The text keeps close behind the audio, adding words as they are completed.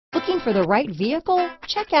Looking for the right vehicle?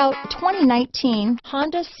 Check out 2019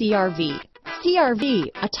 Honda CR-V.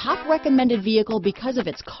 CR-V, a top recommended vehicle because of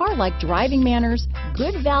its car-like driving manners,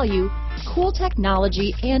 good value, cool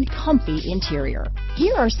technology, and comfy interior.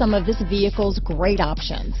 Here are some of this vehicle's great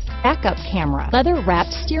options: backup camera,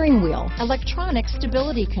 leather-wrapped steering wheel, electronic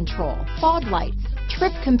stability control, fog lights,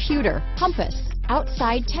 trip computer, compass,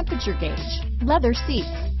 outside temperature gauge, leather seats,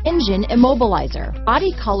 engine immobilizer,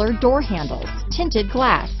 body color door handles, tinted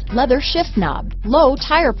glass, leather shift knob, low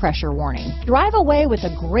tire pressure warning. Drive away with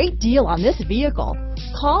a great deal on this vehicle.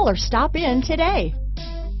 Call or stop in today.